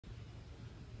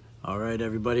All right,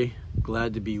 everybody.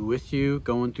 Glad to be with you.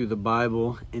 Going through the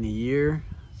Bible in a year.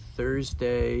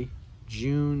 Thursday,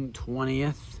 June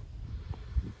 20th.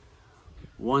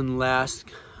 One last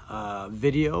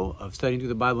video of studying through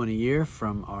the Bible in a year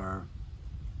from our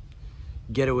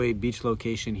getaway beach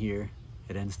location here.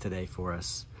 It ends today for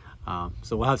us.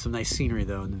 So we'll have some nice scenery,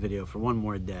 though, in the video for one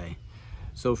more day.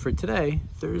 So for today,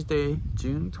 Thursday,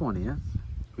 June 20th,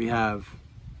 we have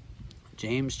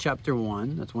James chapter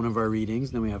 1, that's one of our readings.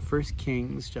 Then we have 1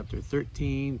 Kings chapter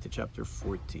 13 to chapter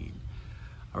 14.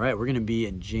 All right, we're going to be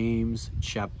in James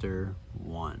chapter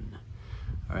 1.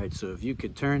 All right, so if you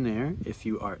could turn there, if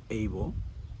you are able,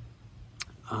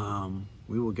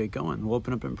 we will get going. We'll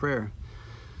open up in prayer.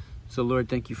 So Lord,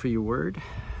 thank you for your word.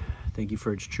 Thank you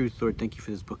for its truth, Lord. Thank you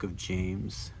for this book of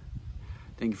James.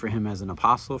 Thank you for him as an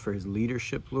apostle, for his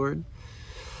leadership, Lord.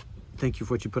 Thank you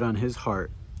for what you put on his heart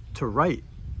to write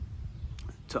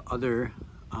to other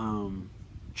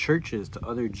churches, to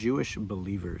other Jewish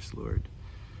believers, Lord.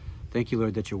 Thank you,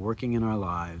 Lord, that you're working in our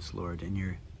lives, Lord, and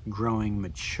you're growing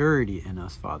maturity in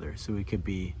us, Father, so we could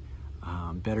be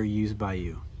better used by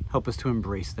you. Help us to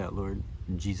embrace that, Lord.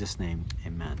 In Jesus' name,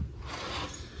 amen.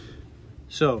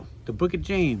 So, the book of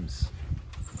James,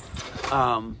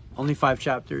 only 5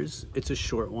 chapters. It's a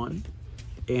short one.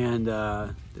 And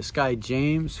this guy,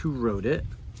 James, who wrote it,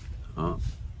 oh,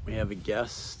 we have a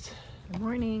guest. Good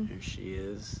morning. There she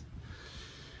is.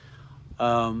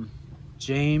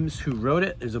 James, who wrote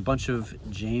it, there's a bunch of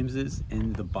Jameses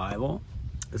in the Bible.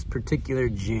 This particular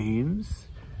James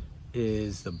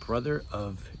is the brother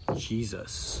of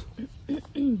Jesus.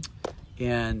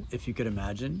 And if you could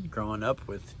imagine growing up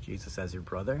with Jesus as your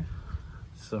brother,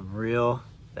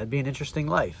 that'd be an interesting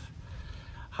life.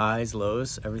 Highs,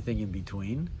 lows, everything in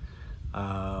between.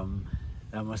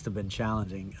 That must have been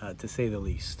challenging, to say the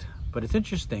least. But it's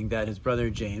interesting that his brother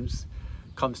James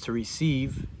comes to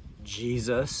receive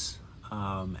Jesus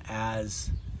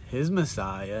as his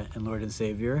Messiah and Lord and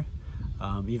Savior,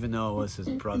 even though it was his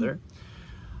brother.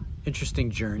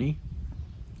 Interesting journey.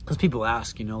 Because people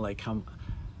ask, like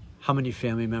how many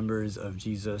family members of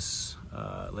Jesus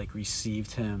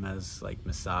received him as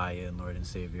Messiah and Lord and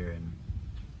Savior, and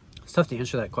it's tough to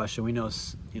answer that question. We know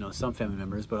some family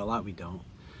members, but a lot we don't.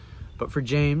 But for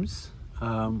James,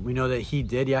 we know that he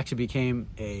did. He actually became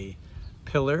a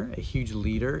pillar, a huge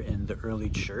leader in the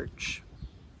early church.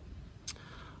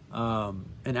 In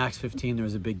Acts 15, there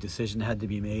was a big decision that had to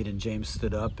be made, and James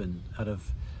stood up, and out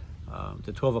of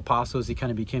the 12 apostles, he kind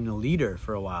of became the leader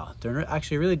for a while during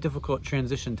actually a really difficult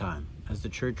transition time as the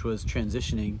church was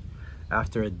transitioning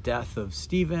after a death of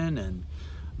Stephen and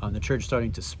the church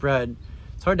starting to spread.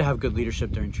 It's hard to have good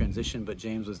leadership during transition, but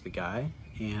James was the guy.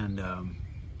 And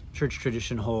church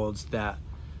tradition holds that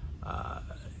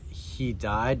he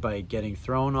died by getting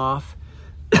thrown off.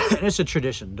 And it's a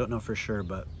tradition, don't know for sure,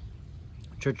 but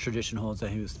church tradition holds that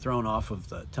he was thrown off of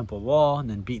the temple wall and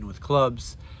then beaten with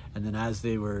clubs. And then as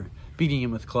they were beating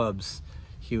him with clubs,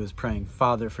 he was praying,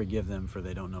 "Father, forgive them, for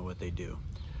they don't know what they do."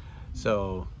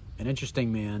 So an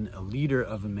interesting man, a leader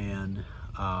of a man,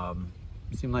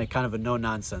 seemed like kind of a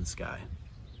no-nonsense guy.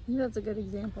 I think that's a good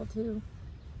example too.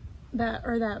 That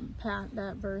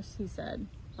verse he said,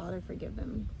 "Father, forgive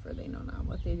them, for they know not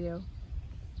what they do."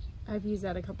 I've used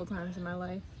that a couple times in my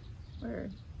life, where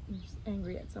I'm just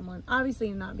angry at someone.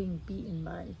 Obviously, not being beaten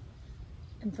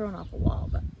and thrown off a wall,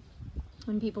 but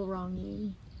when people wrong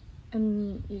you,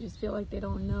 and you just feel like they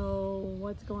don't know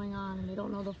what's going on and they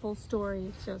don't know the full story.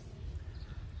 It's just,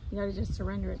 you gotta just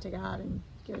surrender it to God and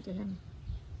give it to Him.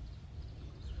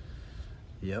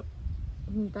 Yep.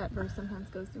 And that verse sometimes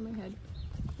goes through my head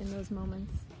in those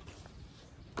moments,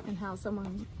 and how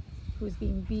someone who's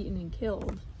being beaten and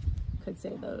killed could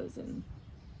say those, and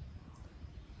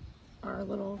our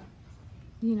little,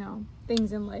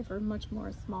 things in life are much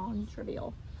more small and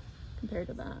trivial compared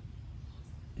to that.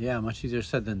 Yeah, much easier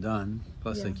said than done.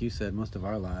 Plus, Yeah. like you said, most of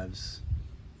our lives,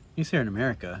 at least here in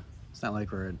America, it's not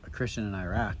like we're a Christian in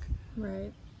Iraq.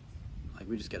 Right.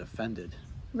 We just get offended.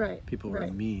 Right. People were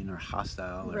mean or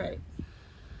hostile or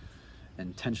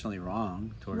intentionally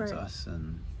wrong towards us,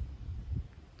 and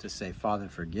to say, "Father,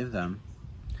 forgive them,"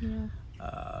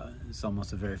 it's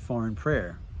almost a very foreign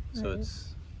prayer. So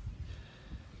it's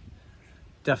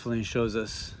definitely shows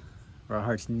us where our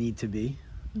hearts need to be,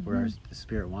 where the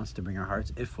Spirit wants to bring our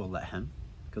hearts, if we'll let Him,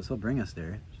 because He'll bring us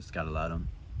there. Just gotta let Him.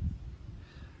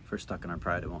 If we're stuck in our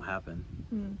pride, it won't happen.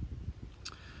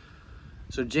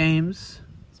 So James,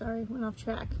 sorry, went off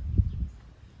track.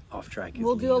 Off track is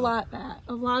we'll do legal.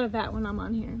 a lot of that when I'm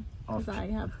on here, because I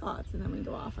have thoughts and then we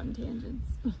go off on tangents.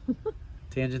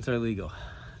 Tangents are legal.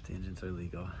 Tangents are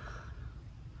legal.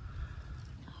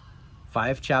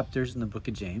 5 chapters in the book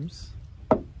of James.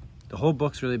 The whole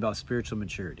book's really about spiritual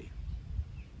maturity.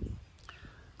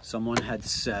 Someone had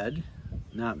said,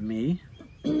 not me,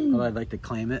 although I'd like to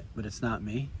claim it, but it's not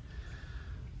me.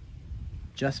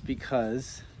 Just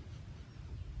because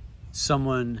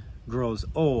someone grows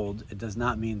old, it does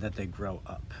not mean that they grow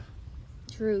up.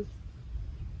 Truth.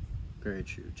 Very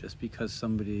true. Just because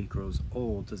somebody grows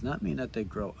old does not mean that they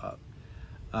grow up.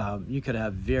 You could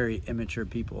have very immature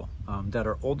people that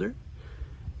are older.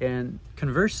 And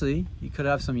conversely, you could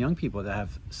have some young people that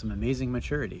have some amazing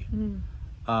maturity.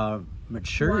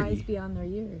 Maturity. Wise beyond their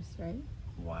years, right?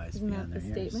 Wise Isn't beyond that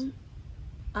their the years. statement?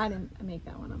 I didn't make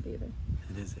that one up either.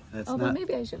 It is. That's Although not.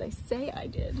 maybe I say I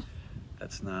did.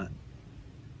 That's not.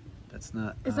 That's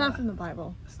not. It's not from the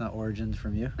Bible. It's not origins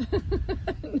from you.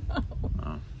 No.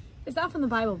 Oh, It's not from the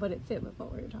Bible, but it fit with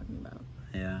what we were talking about.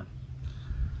 yeah.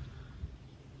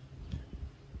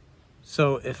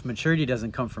 So if maturity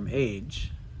doesn't come from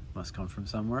age, it must come from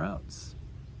somewhere else.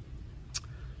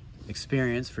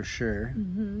 Experience for sure.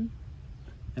 Mm-hmm.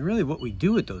 And really what we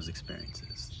do with those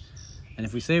experiences. And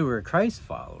if we say we're a Christ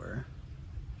follower,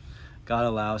 God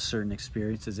allows certain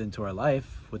experiences into our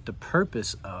life with the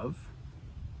purpose of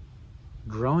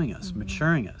growing us,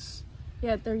 maturing us.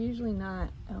 Yeah, they're usually not,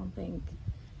 I don't think,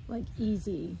 like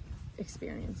easy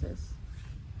experiences,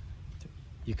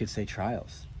 You could say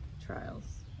trials. trials.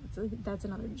 That's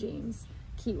another James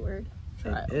keyword,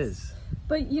 trials. It is.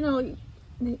 But,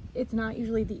 it's not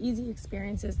usually the easy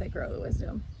experiences that grow the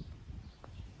wisdom.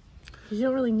 Because you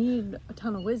don't really need a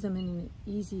ton of wisdom in an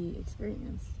easy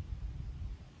experience.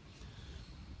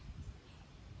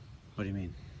 What do you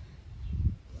mean?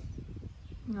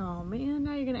 Oh, man,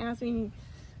 now you're going to ask me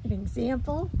an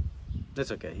example?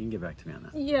 That's okay. You can get back to me on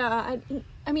that. Yeah,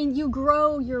 I mean, you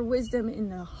grow your wisdom in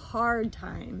the hard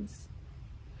times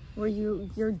where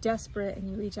you're desperate and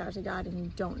you reach out to God and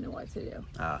you don't know what to do.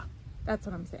 Ah, That's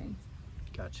what I'm saying.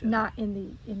 gotcha. Not in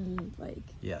the like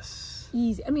Yes.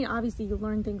 easy. I mean, obviously you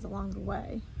learn things along the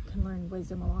way. You can learn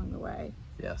wisdom along the way,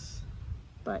 Yes.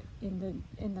 but in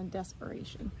the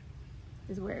desperation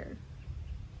is where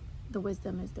the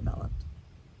wisdom is developed.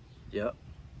 Yep.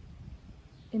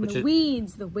 In Which the it-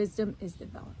 weeds, the wisdom is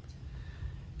developed.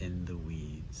 In the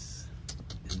weeds.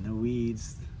 In the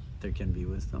weeds, there can be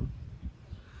wisdom.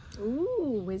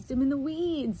 Ooh, wisdom in the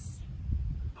weeds.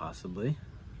 Possibly.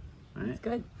 Right? That's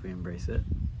good. If we embrace it.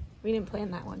 We didn't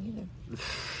plan that one either.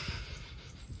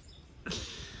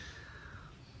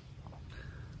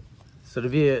 So to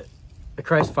be a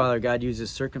Christ follower, God uses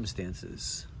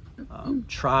circumstances,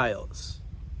 trials.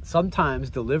 Sometimes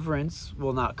deliverance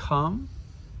will not come.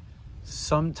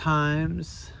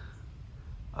 Sometimes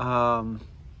a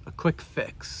quick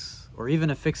fix, or even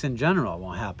a fix in general,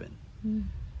 won't happen.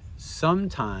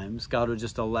 Sometimes God will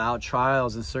just allow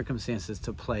trials and circumstances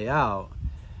to play out,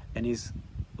 and He's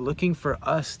looking for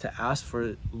us to ask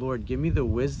for, Lord, give me the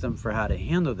wisdom for how to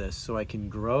handle this so I can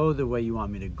grow the way you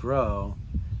want me to grow,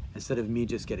 instead of me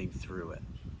just getting through it.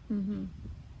 Mm-hmm.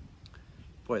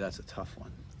 Boy, that's a tough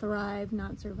one. Thrive,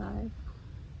 not survive.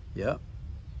 Yep.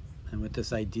 And with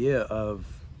this idea of,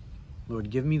 Lord,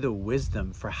 give me the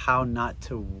wisdom for how not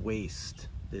to waste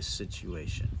this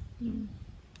situation.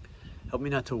 Help me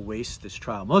not to waste this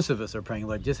trial. Most of us are praying,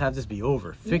 Lord, just have this be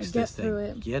over. Fix get this thing. through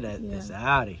it. Get Yeah. this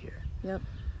out of here. Yep.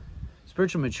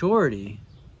 Spiritual maturity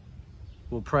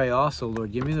will pray also,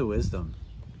 Lord, give me the wisdom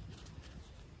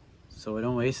so I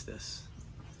don't waste this.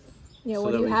 Yeah, So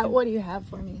what that do you we have? can- What do you have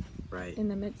for me Right. in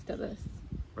the midst of this?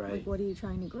 Right. Like, what are you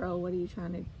trying to grow? What are you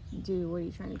trying to do? What are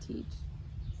you trying to teach?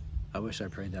 I wish I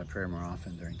prayed that prayer more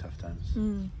often during tough times.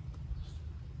 Mm.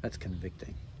 That's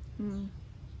convicting. Mm.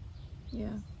 Yeah.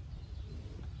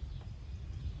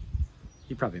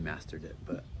 You probably mastered it,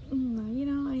 but I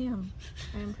am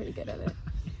pretty good at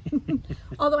it.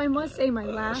 Although I must say my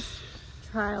last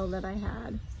trial that I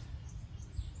had,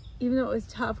 even though it was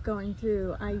tough going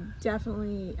through, I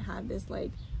definitely had this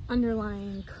like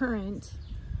underlying current,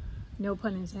 no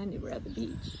pun intended, we're at the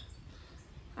beach.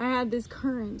 I had this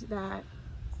current that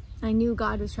I knew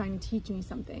God was trying to teach me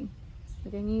something.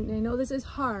 Like I know this is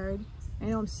hard. I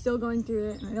know I'm still going through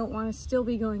it and I don't want to still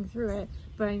be going through it,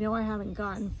 but I know I haven't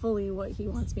gotten fully what He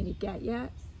wants me to get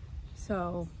yet.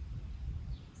 So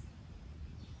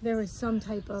there was some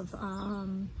type of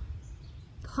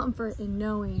comfort in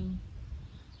knowing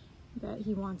that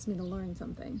He wants me to learn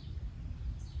something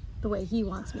the way He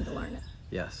wants me to learn it,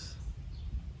 yes.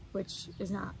 which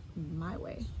is not my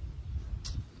way.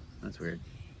 That's weird.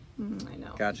 I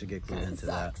know. God should get glued Kinda into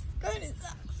sucks. Kinda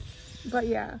sucks. But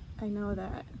yeah, I know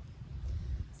that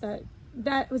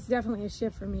was definitely a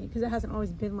shift for me because it hasn't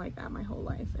always been like that my whole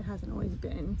life. It hasn't always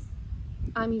been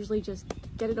I'm usually just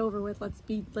get it over with. Let's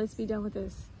be done with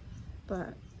this.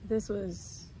 But this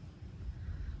was,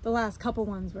 the last couple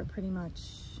ones were pretty much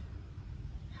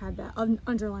had that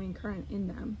underlying current in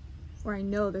them, where I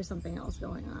know there's something else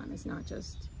going on. It's not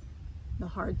just the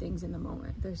hard things in the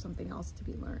moment. There's something else to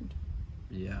be learned.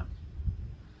 Yeah.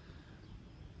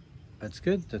 That's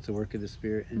good. That's a work of the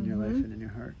Spirit in your life and in your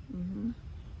heart.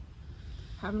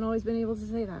 Haven't always been able to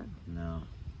say that. No.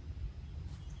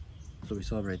 So we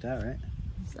celebrate that, right?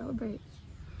 Celebrate.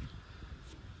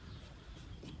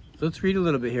 So let's read a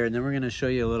little bit here, and then we're going to show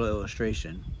you a little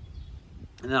illustration.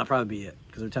 And that'll probably be it,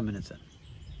 because we're 10 minutes in.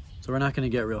 So we're not going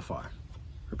to get real far.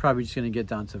 We're probably just going to get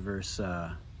down to verse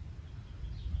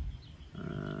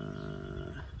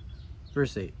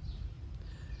 8.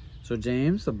 So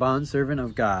James, the bondservant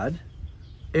of God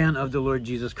and of the Lord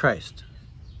Jesus Christ.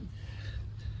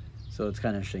 So it's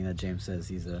kind of interesting that James says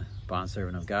he's a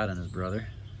bondservant of God and his brother.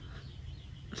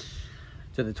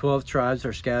 To the 12 tribes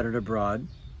are scattered abroad.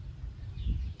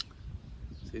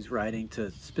 So he's writing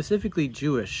to specifically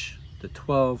the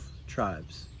 12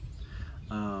 tribes.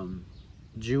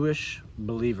 Jewish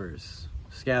believers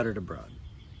scattered abroad.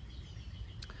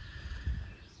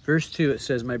 Verse 2, it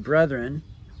says, "My brethren,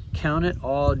 count it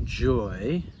all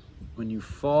joy when you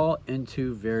fall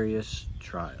into various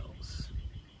trials."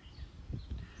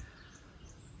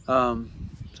 So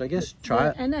I guess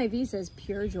The NIV says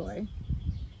pure joy.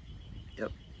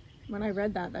 Yep. When I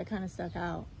read that kind of stuck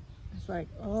out. It's like,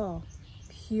 oh,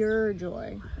 pure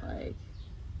joy. Like,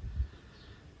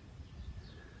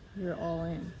 you're all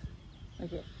in.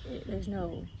 Like, there's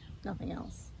nothing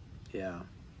else. Yeah.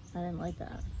 I didn't like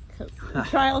that. Because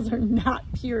trials are not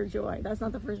pure joy. That's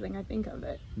not the first thing I think of.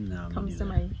 It No, comes to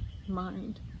my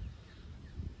mind.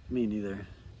 Me neither.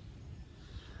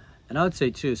 And I would say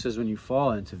too, it says when you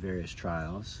fall into various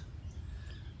trials.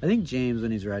 I think James,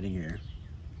 when he's writing here,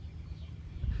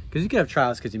 because you can have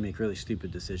trials because you make really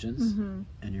stupid decisions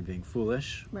and you're being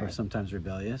foolish, or Right. sometimes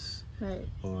rebellious, Right.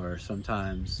 or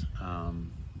sometimes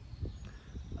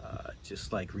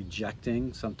just like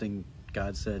rejecting something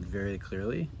God said very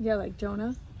clearly. Yeah, like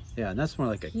Jonah. Yeah, and that's more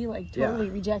like He totally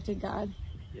rejected God.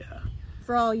 Yeah.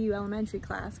 For all you elementary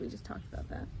class, we just talked about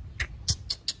that.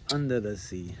 Under the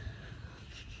sea.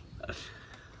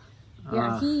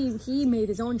 Yeah, he made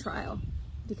his own trial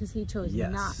because he chose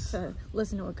Yes. not to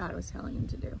listen to what God was telling him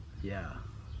to do. Yeah.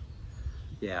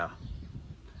 Yeah.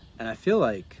 And I feel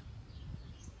like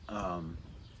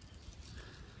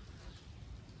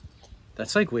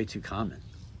that's like way too common.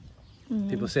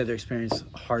 People say they experience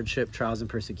hardship, trials, and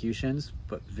persecutions,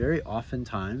 but very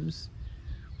oftentimes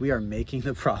we are making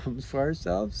the problems for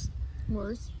ourselves.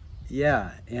 Worse.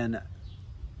 Yeah,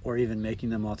 or even making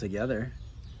them all together.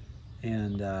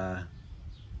 And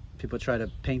people try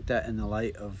to paint that in the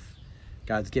light of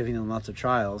God's giving them lots of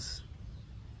trials.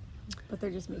 But they're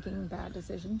just making bad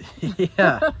decisions.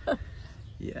 Yeah.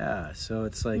 Yeah, so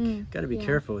it's like, got to be yeah.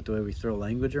 careful with the way we throw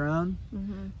language around.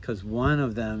 Because one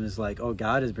of them is like, oh,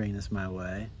 God is bringing this my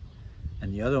way.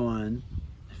 And the other one,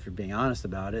 if you're being honest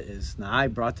about it, is, now I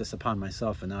brought this upon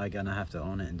myself and now I'm going to have to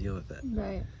own it and deal with it.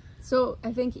 Right. So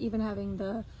I think even having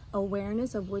the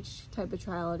awareness of which type of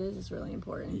trial it is really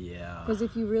important. Yeah. Because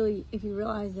if you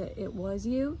realize that it was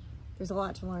you, there's a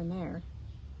lot to learn there.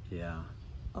 Yeah.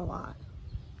 A lot.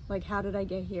 Like, how did I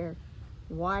get here?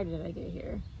 Why did I get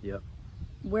here? Yep.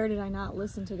 Where did I not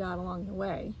listen to God along the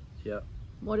way? Yep.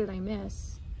 What did I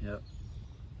miss? Yep.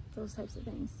 Those types of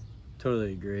things.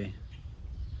 Totally agree.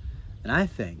 And I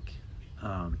think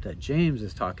that James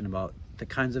is talking about the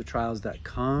kinds of trials that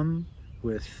come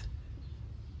with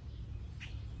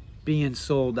being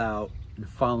sold out and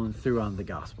following through on the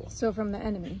gospel. So from the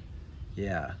enemy.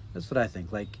 Yeah, that's what I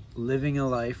think. Like living a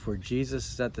life where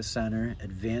Jesus is at the center,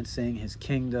 advancing his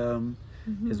kingdom,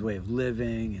 his way of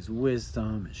living, his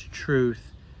wisdom, his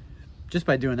truth. Just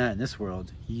by doing that in this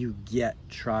world, you get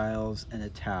trials and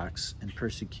attacks and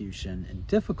persecution and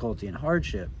difficulty and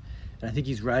hardship. And I think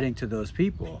he's writing to those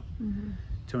people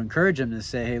to encourage them to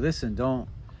say, hey, listen, don't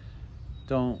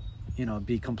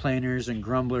be complainers and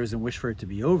grumblers and wish for it to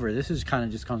be over. This is kind of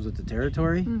just comes with the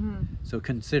territory. So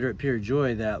consider it pure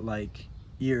joy that like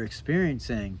you're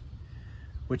experiencing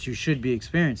what you should be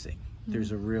experiencing.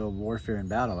 There's a real warfare and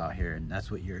battle out here, and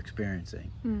that's what you're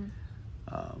experiencing.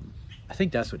 I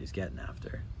think that's what he's getting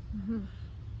after. And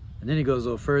then he goes a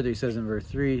little further. He says in verse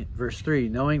 3,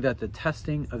 knowing that the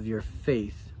testing of your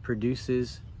faith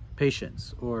produces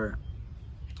patience or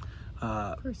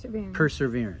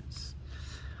perseverance.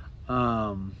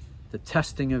 The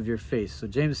testing of your faith. So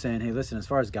James is saying, hey, listen, as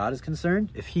far as God is concerned,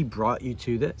 if he brought you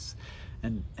to this,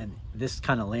 and this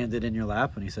kind of landed in your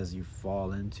lap when he says you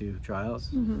fall into trials,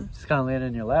 just kind of landed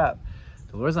in your lap,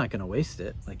 the Lord's not going to waste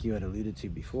it, like you had alluded to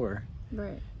before.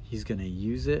 Right. He's going to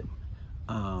use it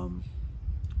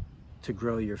to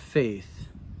grow your faith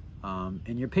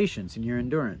and your patience and your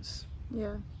endurance.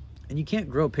 Yeah. And you can't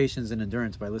grow patience and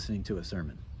endurance by listening to a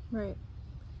sermon. Right.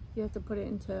 You have to put it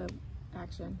into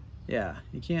action. Yeah,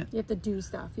 you can't. You have to do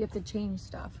stuff. You have to change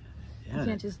stuff. Yeah, You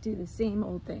can't just do the same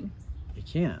old thing. you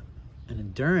can't. And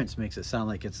endurance makes it sound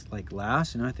like it's like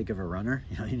last. You know, I think of a runner.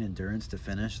 You know, you need endurance to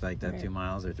finish like that Right. 2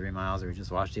 miles or 3 miles, or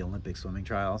just watch the Olympic swimming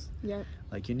trials. Yep.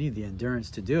 Like you need the endurance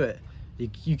to do it.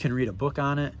 You can read a book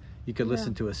on it. You could Yeah.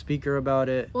 listen to a speaker about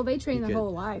it. Well, they train You their could-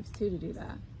 whole lives too to do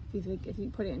that. If you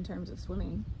put it in terms of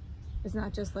swimming, it's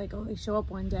not just like, oh, they show up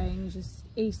one day and you just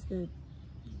ace the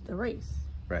race.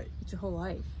 Right. It's your whole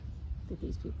life with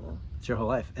these people. It's your whole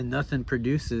life. And nothing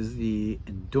produces the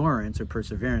endurance or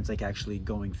perseverance like actually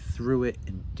going through it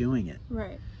and doing it.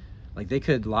 Right. Like they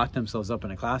could lock themselves up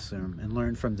in a classroom and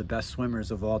learn from the best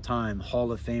swimmers of all time,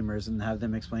 Hall of Famers, and have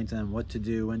them explain to them what to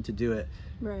do, when to do it.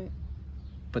 Right.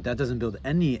 But that doesn't build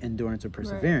any endurance or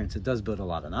perseverance. It does build a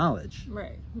lot of knowledge,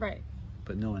 Right. Right.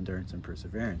 but no endurance and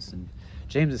perseverance. And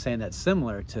James is saying that's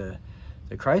similar to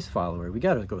the Christ follower. We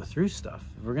got to go through stuff.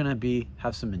 If we're going to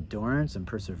have some endurance and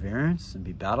perseverance and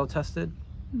be battle tested,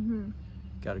 Mm-hmm.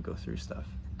 got to go through stuff.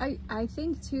 I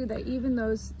think too that even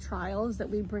those trials that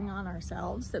we bring on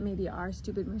ourselves, that maybe our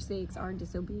stupid mistakes, our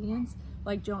disobedience,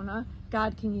 like Jonah,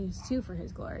 God can use too for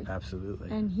his glory. Absolutely.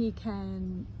 And he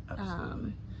can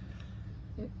Absolutely.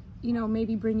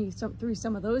 Maybe bring you through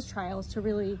some of those trials to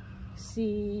really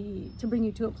bring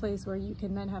you to a place where you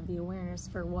can then have the awareness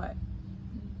for what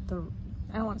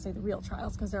I don't want to say the real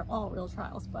trials, because they're all real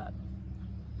trials, but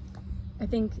I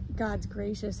think God's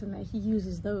gracious in that he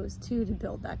uses those too to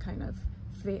build that kind of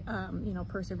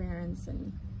perseverance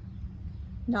and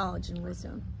knowledge and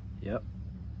wisdom. Yep.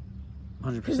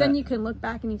 100%. Because then you can look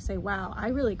back and you say, wow, I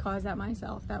really caused that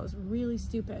myself. That was really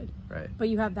stupid. Right. But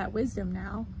you have that wisdom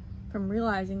now from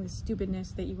realizing the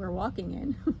stupidness that you were walking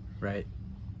in Right.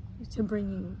 to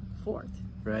bring you forth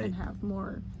Right. and have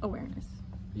more awareness.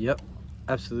 Yep.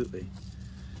 Absolutely.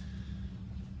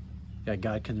 Yeah,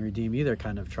 God can redeem either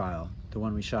kind of trial. The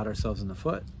one we shot ourselves in the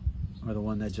foot, or the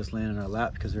one that just landed in our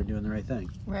lap because we're doing the right thing.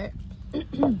 Right.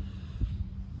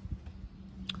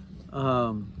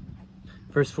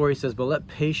 Verse 4, he says, but let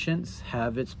patience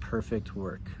have its perfect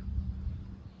work.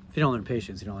 If you don't learn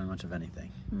patience, you don't learn much of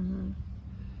anything. Mm-hmm.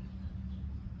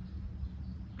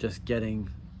 Just getting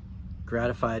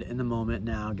gratified in the moment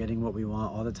now, getting what we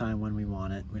want all the time when we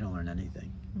want it, we don't learn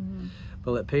anything. Mm-hmm.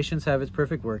 But let patience have its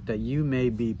perfect work, that you may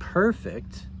be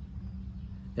perfect.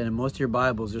 And in most of your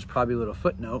Bibles, there's probably a little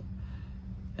footnote,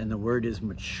 and the word is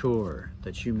mature,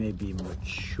 that you may be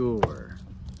mature,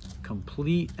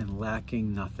 complete and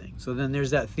lacking nothing. So then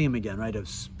there's that theme again, right, of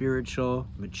spiritual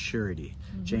maturity.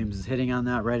 Mm-hmm. James is hitting on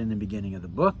that right in the beginning of the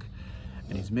book,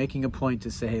 and he's making a point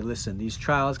to say, hey, listen, these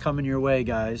trials coming your way,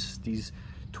 guys, these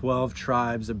 12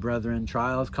 tribes of brethren,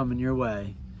 trials coming your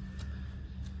way.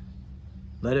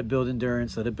 Let it build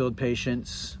endurance, let it build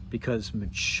patience, because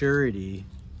maturity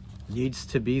needs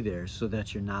to be there so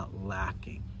that you're not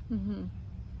lacking. Mm-hmm.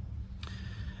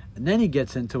 And then he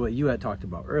gets into what you had talked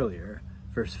about earlier,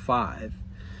 verse 5.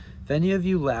 If any of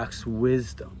you lacks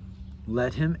wisdom,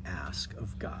 let him ask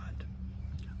of God.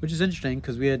 Which is interesting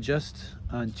because we had just,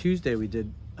 on Tuesday, we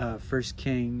did 1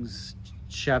 Kings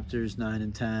chapters 9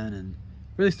 and 10, and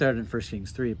really started in 1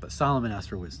 Kings 3, but Solomon asked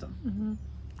for wisdom. Mm-hmm.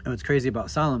 And what's crazy about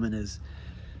Solomon is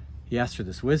he asked for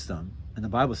this wisdom, and the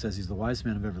Bible says he's the wisest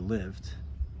man who ever lived,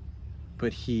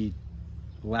 but he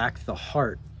lacked the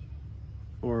heart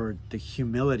or the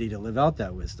humility to live out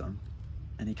that wisdom,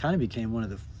 and he kind of became one of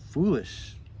the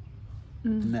foolish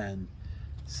men.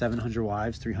 700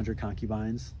 wives, 300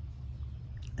 concubines,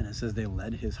 and it says they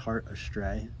led his heart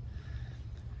astray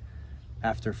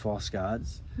after false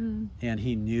gods. And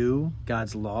he knew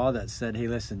God's law that said, hey,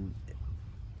 listen,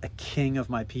 a king of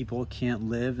my people can't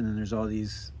live, and then there's all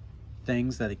these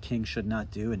things that a king should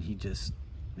not do, and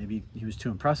maybe he was too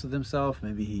impressed with himself,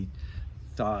 maybe he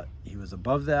thought he was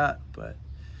above that, but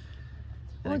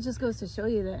Well, it just goes to show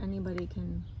you that anybody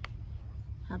can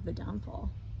have the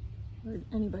downfall, or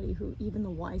anybody who, even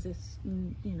the wisest,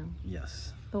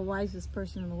 yes. the wisest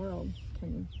person in the world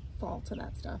can fall to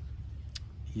that stuff.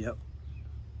 Yep.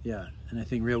 Yeah, and I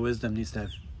think real wisdom needs to have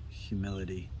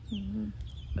humility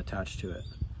attached to it.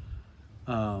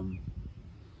 And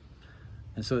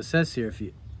so it says here, if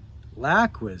you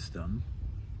lack wisdom,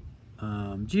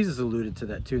 Jesus alluded to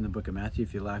that too in the book of Matthew.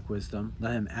 If you lack wisdom,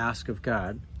 let him ask of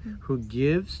God, who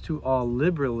gives to all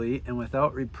liberally and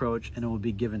without reproach, and it will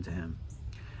be given to him.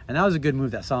 And that was a good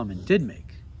move that Solomon did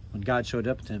make. when God showed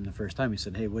up to him the first time, he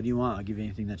said, hey, what do you want? I'll give you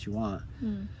anything that you want.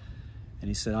 And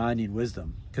he said, I need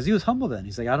wisdom. Because he was humble then.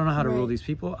 He's like, I don't know how to rule these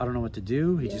people. I don't know what to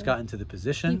do. He just got into the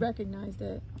position. He recognized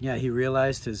it. Yeah, he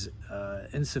realized his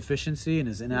insufficiency and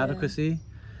his inadequacy.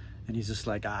 And he's just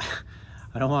like, I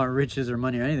don't want riches or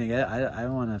money or anything. I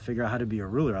want to figure out how to be a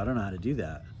ruler. I don't know how to do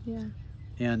that. Yeah.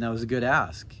 And that was a good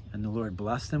ask. And the Lord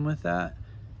blessed him with that.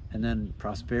 And then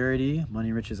prosperity,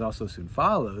 money, riches also soon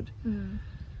followed,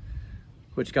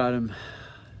 which got him,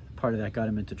 part of that got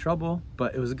him into trouble.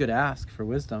 But it was a good ask for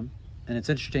wisdom. And it's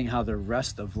interesting how the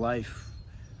rest of life,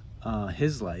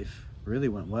 his life, really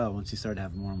went well once he started to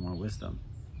have more and more wisdom.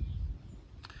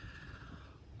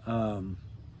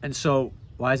 And so,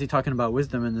 why is he talking about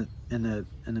wisdom in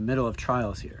the middle of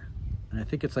trials here? And I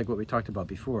think it's like what we talked about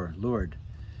before. Lord,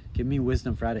 give me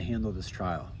wisdom for how to handle this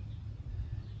trial.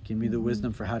 Give me the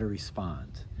wisdom for how to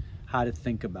respond, how to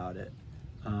think about it.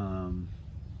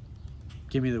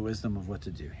 Give me the wisdom of what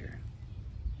to do here.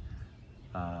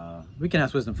 We can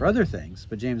ask wisdom for other things,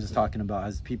 but James is talking about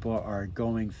as people are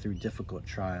going through difficult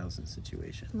trials and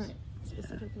situations. Right,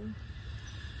 specifically. Yeah.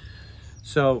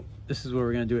 So this is where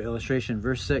we're going to do an illustration.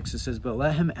 Verse 6, it says, but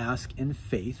let him ask in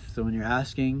faith. So when you're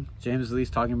asking, James is at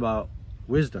least talking about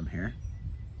wisdom here.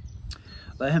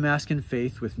 Let him ask in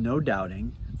faith with no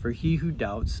doubting, for he who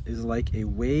doubts is like a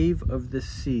wave of the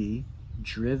sea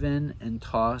driven and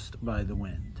tossed by the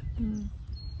wind.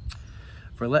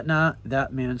 For let not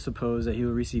that man suppose that he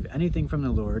will receive anything from the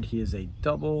Lord. He is a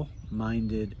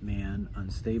double-minded man,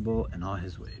 unstable in all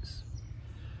his ways.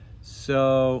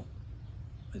 So,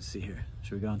 let's see here.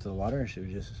 Should we go into the water or should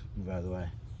we just move out of the way?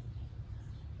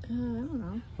 I don't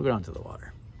know. We'll go down to the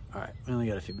water. All right, we only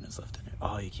got a few minutes left in here.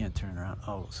 Oh, you can't turn around.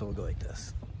 Oh, so we'll go like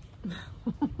this.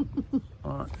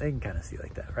 Well, they can kind of see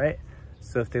like that, right?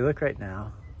 So if they look right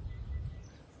now,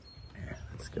 here,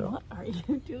 let's go. What are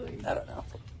you doing? I don't know.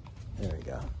 There we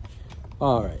go.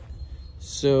 All right.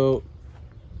 So,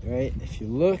 right, if you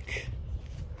look,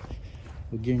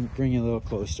 we'll bring you a little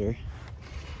closer.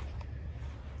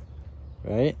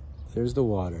 Right? There's the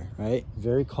water, right?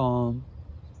 Very calm.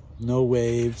 No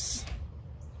waves.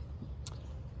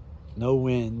 No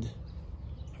wind.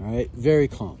 All right? Very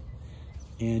calm.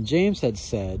 And James had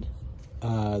said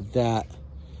that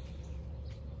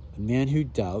the man who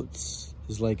doubts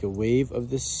is like a wave of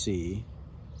the sea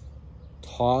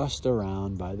tossed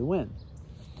around by the wind.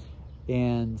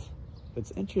 And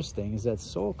what's interesting is that it's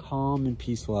so calm and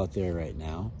peaceful out there right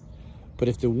now. But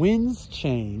if the winds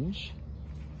change...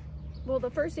 Well,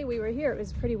 the first day we were here, it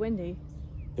was pretty windy.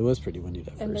 It was pretty windy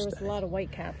that first day. And there was a lot of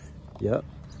white caps. Yep.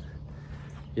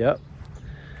 Yep.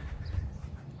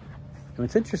 And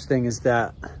what's interesting is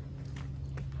that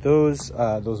those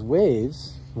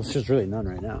waves, well, there's really none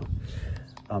right now,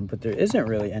 but there isn't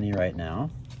really any right now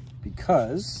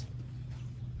because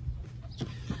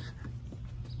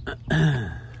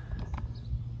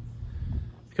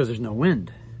there's no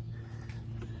wind.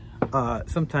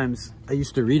 Sometimes I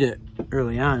used to read it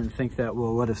early on and think that,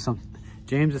 well, what if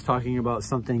James is talking about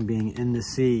something being in the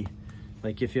sea,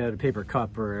 like if you had a paper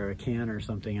cup or a can or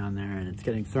something on there and it's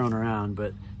getting thrown around,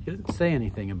 but he doesn't say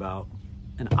anything about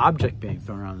an object being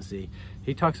thrown around the sea.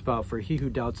 He talks about, for he who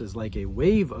doubts is like a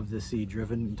wave of the sea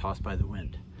driven and tossed by the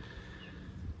wind.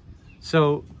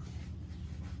 So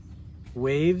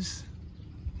waves,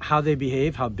 how they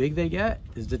behave, how big they get,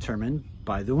 is determined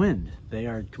by the wind. They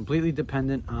are completely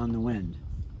dependent on the wind.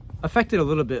 Affected a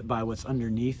little bit by what's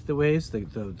underneath the waves, the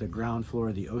ground floor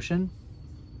of the ocean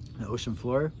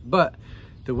floor. But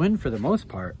the wind, for the most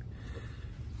part,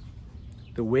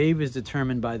 the wave is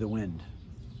determined by the wind.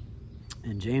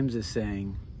 And James is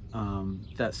saying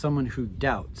that someone who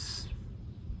doubts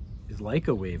is like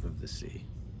a wave of the sea.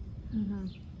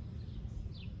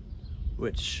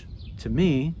 Which, to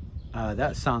me,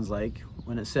 that sounds like,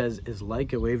 when it says is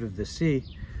like a wave of the sea,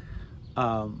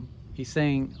 he's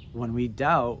saying when we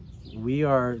doubt, we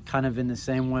are kind of in the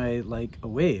same way like a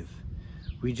wave.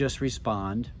 We just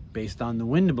respond based on the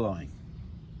wind blowing.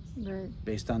 Right.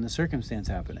 Based on the circumstance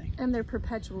happening. And they're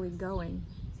perpetually going.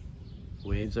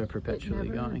 Waves are perpetually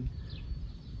going.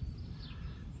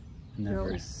 You're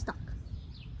always stuck.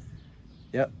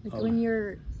 Yep. Like when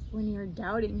you're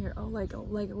doubting, you're like a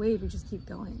wave, you just keep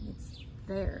going. It's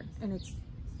there and it's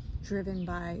driven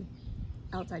by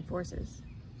outside forces.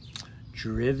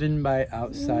 Driven by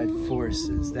outside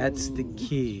forces. That's the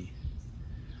key.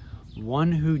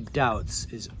 One who doubts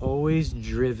is always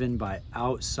driven by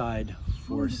outside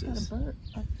forces. Oh,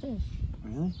 got a fish.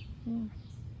 Really? Yeah.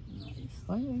 Nice.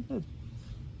 Oh, yeah, good.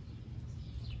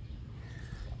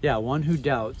 Yeah, one who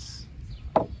doubts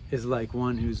is like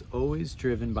one who's always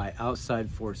driven by outside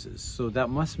forces. So that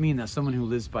must mean that someone who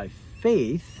lives by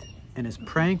faith and is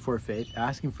praying for faith,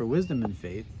 asking for wisdom and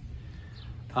faith,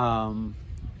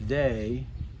 they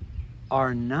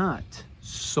are not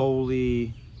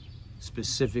solely,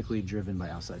 specifically driven by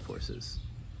outside forces.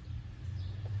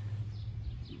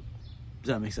 Does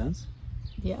that make sense?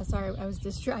 Yeah, sorry, I was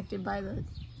distracted by the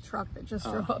truck that just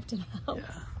drove up to the house.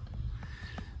 Yeah.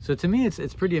 So to me,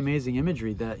 it's pretty amazing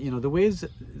imagery that, you know, the waves,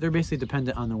 they're basically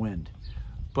dependent on the wind.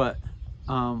 But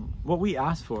what we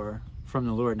ask for from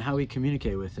the Lord and how we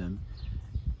communicate with him,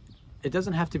 it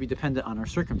doesn't have to be dependent on our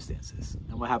circumstances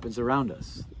and what happens around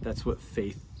us. That's what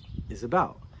faith is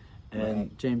about. And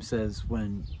Right. James says,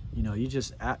 when, you know, you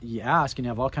ask and you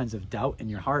have all kinds of doubt in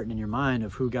your heart and in your mind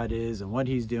of who God is and what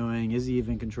he's doing, is he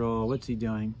even in control, what's he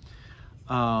doing?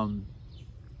 And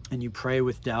you pray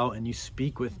with doubt and you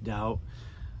speak with doubt,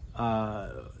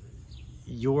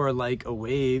 you're like a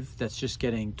wave that's just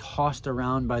getting tossed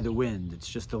around by the wind. It's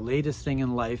just the latest thing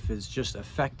in life is just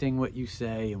affecting what you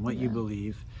say and what you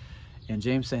believe. And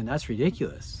James saying that's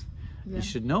ridiculous. Yeah. You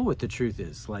should know what the truth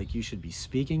is. Like, you should be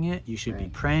speaking it, you should be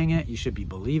Right. praying it, you should be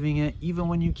believing it, even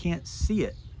when you can't see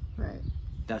it. Right.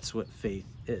 That's what faith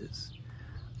is.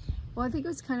 Well, I think it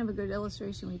was kind of a good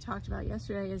illustration we talked about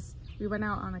yesterday is we went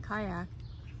out on a kayak,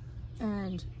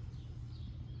 and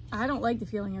I don't like the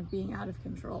feeling of being out of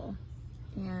control.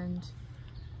 And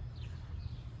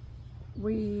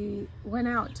we went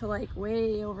out to like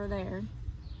way over there,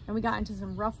 and we got into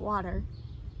some rough water,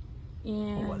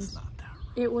 and Well, it's not that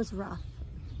rough. it was rough.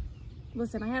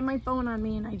 Listen, I had my phone on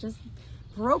me, and I just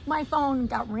broke my phone and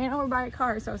got ran over by a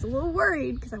car, so I was a little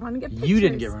worried because I wanted to get pictures. You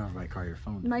didn't get run over by a car, your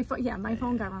phone. My phone, yeah, my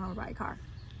phone got run over by a car,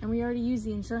 and we already used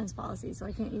the insurance policy, so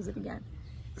I can't use it again.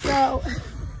 So,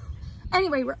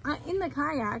 anyway, we're in the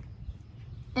kayak,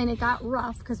 and it got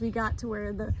rough because we got to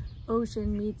where the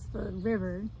ocean meets the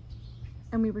river,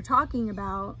 and we were talking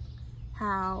about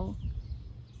how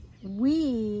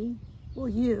you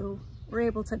were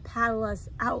able to paddle us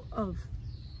out of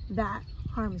that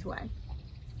harm's way.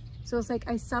 So it's like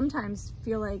I sometimes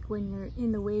feel like when you're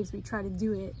in the waves, we try to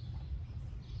do it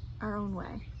our own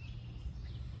way.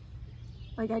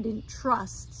 Like I didn't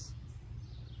trust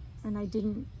and I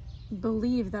didn't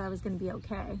believe that I was going to be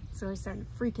okay. So I started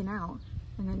freaking out,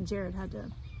 and then Jared had to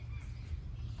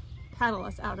paddle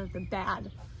us out of the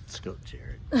bad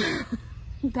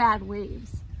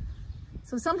waves.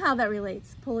 So somehow that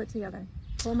relates. Pull it together.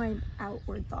 Pull my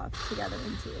outward thoughts together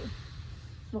into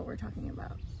what we're talking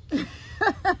about.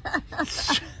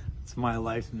 It's my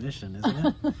life's mission,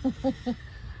 isn't it?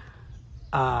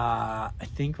 I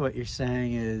think what you're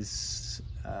saying is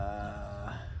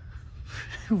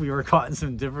we were caught in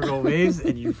some difficult waves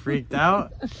and you freaked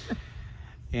out,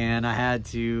 and I had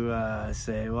to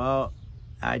say, well,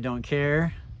 I don't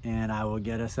care and I will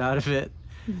get us out of it.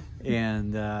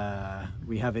 And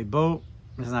we have a boat,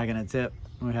 it's not going to tip.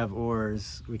 We have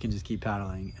oars, we can just keep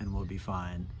paddling and we'll be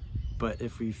fine. But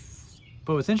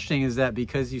what's interesting is that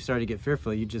because you started to get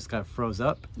fearful, you just got froze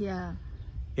up. Yeah.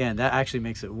 And that actually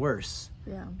makes it worse.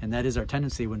 Yeah. And that is our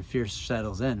tendency when fear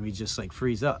settles in. We just like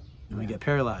freeze up and we get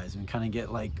paralyzed and kind of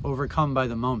get like overcome by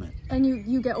the moment. And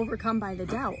you get overcome by the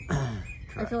doubt. I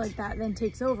Correct. feel like that then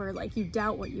takes over. Like you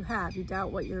doubt what you have, you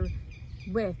doubt what you're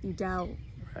with, you doubt.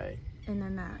 Right. And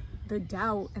then the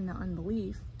doubt and the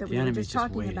unbelief that The we were enemy's just just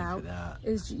talking waiting about for that.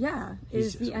 is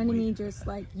He's the just enemy waiting for just that.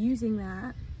 like using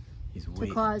that He's to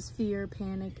waiting. cause fear,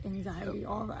 panic, anxiety,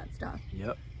 all that stuff.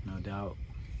 Yep. No doubt.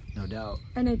 No doubt.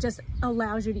 And it just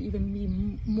allows you to even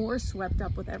be more swept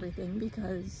up with everything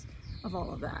because of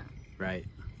all of that. Right.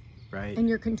 Right. And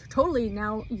you're totally,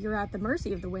 now you're at the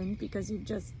mercy of the wind because you've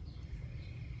just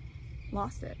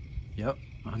lost it. Yep.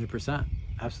 100%.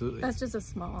 Absolutely. That's just a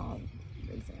small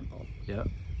example. Yep.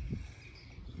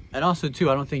 And also too,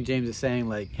 I don't think James is saying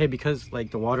like, hey, because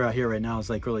like the water out here right now is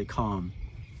like really calm,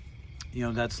 you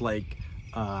know, that's like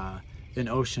an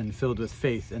ocean filled with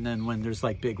faith, and then when there's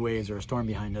like big waves or a storm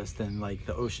behind us, then like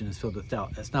the ocean is filled with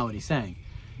doubt. That's not what he's saying.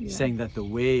 He's saying that the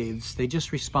waves, they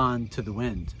just respond to the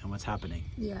wind and what's happening.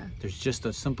 Yeah. There's just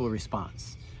a simple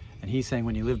response. And he's saying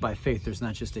when you live by faith, there's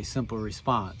not just a simple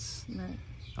response Right.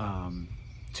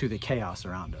 to the chaos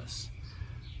around us.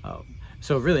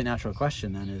 So a really natural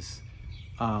question then is,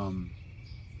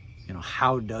 you know,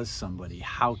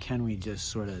 how can we just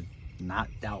sort of not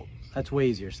doubt? That's way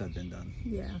easier said than done.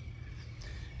 Yeah.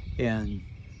 And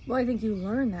Well, I think you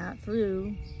learn that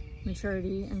through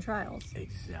maturity and trials.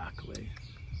 exactly.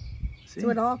 See, So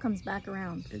it all comes back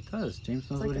around. it does. James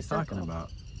knows like what a he's talking circle.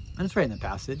 about. And it's right in the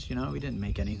passage, you know, we didn't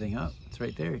make anything up. It's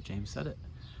right there. James said it.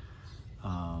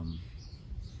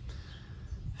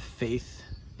 Faith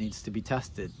needs to be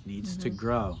tested, needs to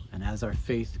grow. And as our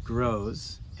faith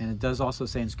grows, and it does also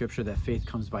say in Scripture that faith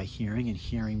comes by hearing, and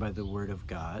hearing by the Word of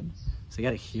God. So you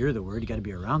got to hear the Word, you got to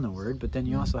be around the Word, but then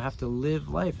you also have to live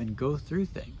life and go through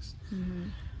things.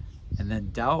 And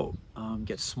then doubt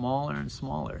gets smaller and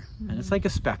smaller. And it's like a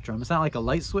spectrum. It's not like a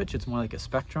light switch, it's more like a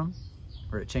spectrum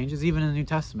where it changes. Even in the New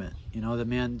Testament, you know, the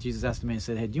man, Jesus asked the man, he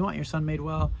said, hey, do you want your son made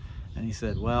well? And he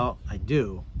said, well, I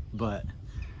do, but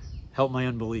help my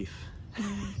unbelief.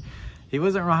 He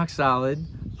wasn't rock solid,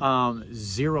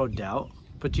 zero doubt,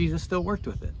 but Jesus still worked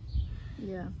with it.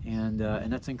 Yeah. And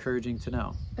that's encouraging to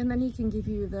know. And then he can give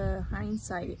you the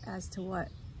hindsight as to what,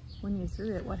 when you're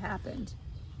through it, what happened,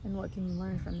 and what can you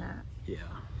learn from that. Yeah.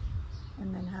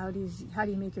 And then how do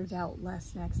you make your doubt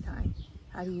less next time?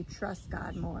 How do you trust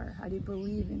God more? How do you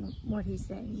believe in what he's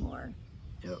saying more?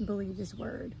 Yep. Believe his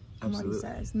word and Absolutely. what he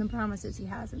says and the promises he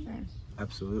has in there.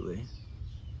 Absolutely.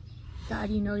 God,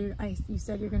 you know, you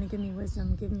said you're going to give me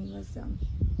wisdom. Give me wisdom.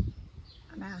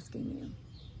 I'm asking you.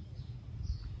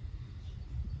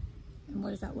 And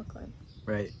what does that look like?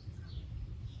 Right.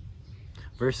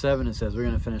 Verse 7, it says, we're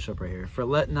going to finish up right here. For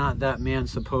let not that man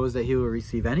suppose that he will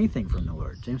receive anything from the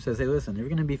Lord. James says, hey, listen, you're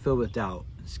going to be filled with doubt.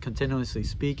 It's continuously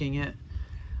speaking it,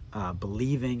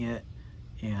 believing it,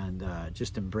 and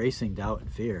just embracing doubt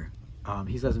and fear.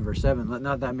 He says in verse 7, let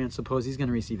not that man suppose he's going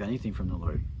to receive anything from the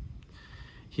Lord.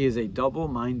 He is a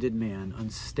double-minded man,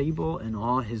 unstable in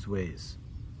all his ways.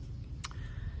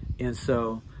 And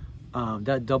so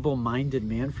that double-minded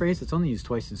man phrase, it's only used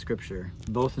twice in Scripture,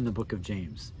 both in the book of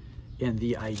James. And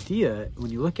the idea, when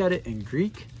you look at it in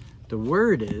Greek, the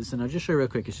word is, and I'll just show you real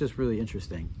quick, it's just really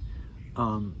interesting.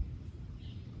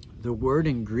 The word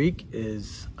in Greek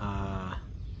is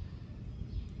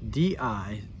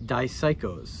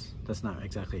dipsychos. That's not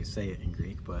exactly how you say it in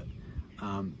Greek, but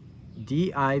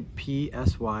dipsychos.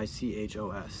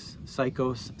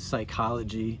 Psychos,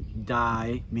 psychology,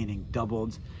 di, meaning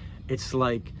doubled. It's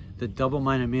like the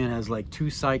double-minded man has like two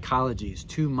psychologies,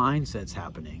 two mindsets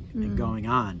happening and going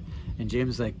on. And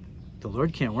James is like, the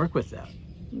Lord can't work with that.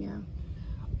 Yeah.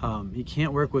 He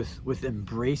can't work with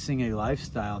embracing a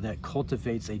lifestyle that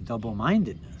cultivates a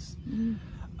double-mindedness.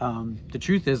 The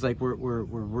truth is, like, we're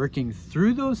working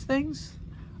through those things,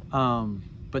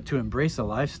 but to embrace a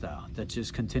lifestyle that's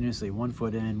just continuously one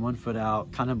foot in, one foot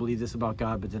out, kind of believe this about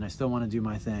God, but then I still want to do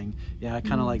my thing. Yeah, I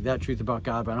kind of like that truth about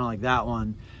God, but I don't like that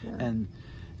one. Yeah. And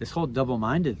this whole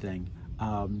double-minded thing,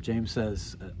 James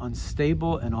says,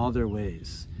 unstable in all their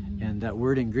ways. And that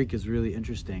word in Greek is really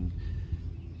interesting.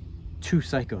 Two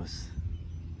psychos,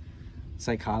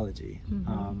 psychology,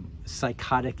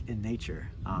 psychotic in nature,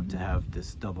 to have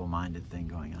this double-minded thing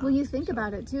going on. Well, you think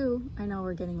about it too. I know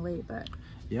we're getting late, but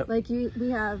like we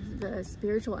have the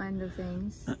spiritual end of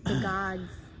things, the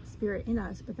God's spirit in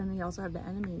us, but then we also have the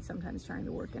enemy sometimes trying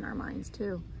to work in our minds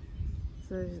too.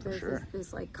 So there's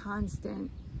this like constant,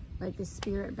 like the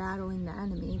spirit battling the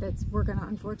enemy that's we're gonna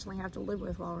unfortunately have to live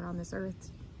with while we're on this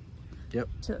earth. Yep.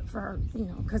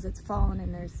 Because it's fallen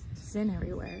and there's sin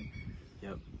everywhere.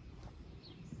 Yep.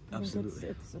 I think Absolutely.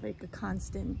 it's like a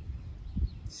constant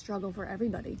struggle for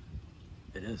everybody.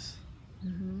 It is.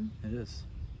 It is.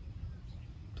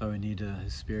 So we need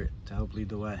His Spirit to help lead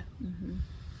the way.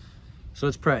 So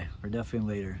let's pray. We're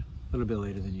definitely later, a little bit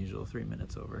later than usual, 3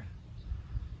 minutes over.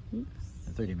 Oops.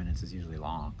 And 30 minutes is usually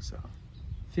long, so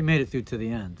if you made it through to the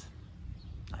end,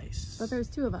 nice. But there's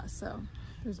two of us, so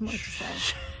there's more to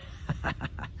say.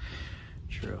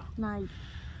 True. And I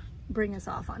bring us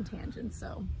off on tangents,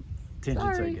 so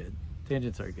Tangents sorry. are good.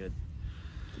 Tangents are good.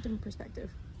 Different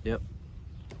perspective. Yep.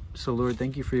 So Lord,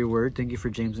 thank you for your word. Thank you for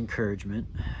James' encouragement.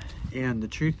 And the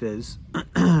truth is,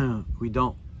 we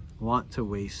don't want to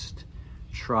waste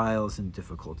trials and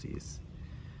difficulties.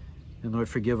 And Lord,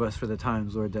 forgive us for the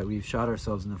times, Lord, that we've shot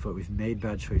ourselves in the foot. We've made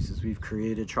bad choices. We've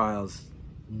created trials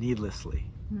needlessly.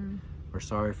 We're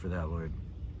sorry for that, Lord.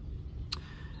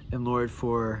 And Lord,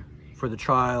 for the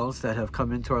trials that have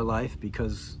come into our life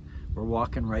because we're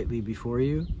walking rightly before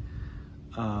you,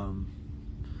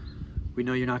 we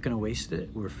know you're not going to waste it.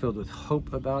 We're filled with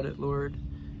hope about it, Lord.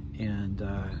 And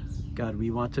God, we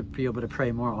want to be able to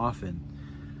pray more often.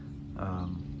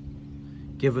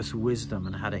 Give us wisdom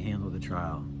on how to handle the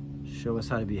trial. Show us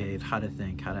how to behave, how to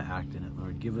think, how to act in it,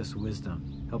 Lord. Give us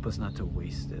wisdom. Help us not to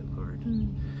waste it, Lord.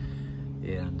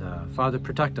 And Father,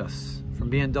 protect us from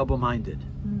being double-minded.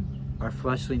 Our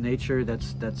fleshly nature,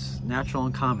 that's natural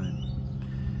and common.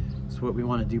 It's what we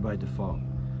want to do by default.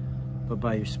 But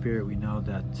by your Spirit, we know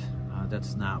that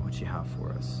that's not what you have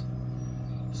for us.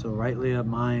 So rightly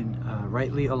align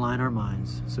our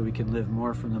minds so we can live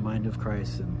more from the mind of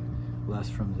Christ and less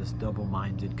from this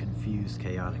double-minded, confused,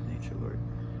 chaotic nature, Lord.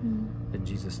 In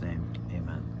Jesus' name,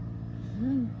 amen.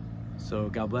 Mm. So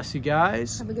God bless you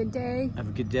guys. Have a good day. Have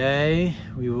a good day.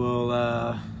 We will,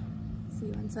 See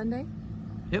you on Sunday.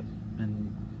 yep.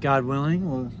 And God willing,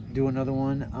 we'll do another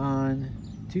one on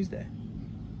Tuesday.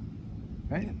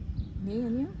 Right? Me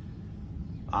and you?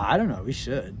 I don't know. We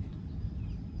should.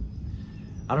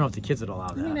 I don't know if the kids would allow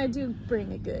that. I mean, I do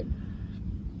bring a good.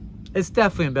 It's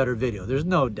definitely a better video. There's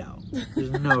no doubt.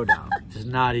 There's no doubt. There's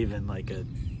not even like a,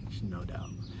 no doubt.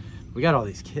 We got all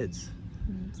these kids.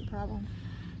 It's a problem.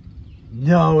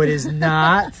 No, it is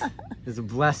not. It's a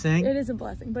blessing. It is a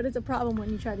blessing, but it's a problem when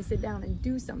you try to sit down and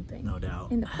do something. No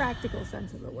doubt. In the practical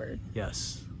sense of the word.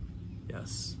 Yes.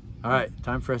 Yes. All right.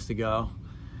 Time for us to go.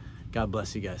 God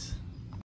bless you guys.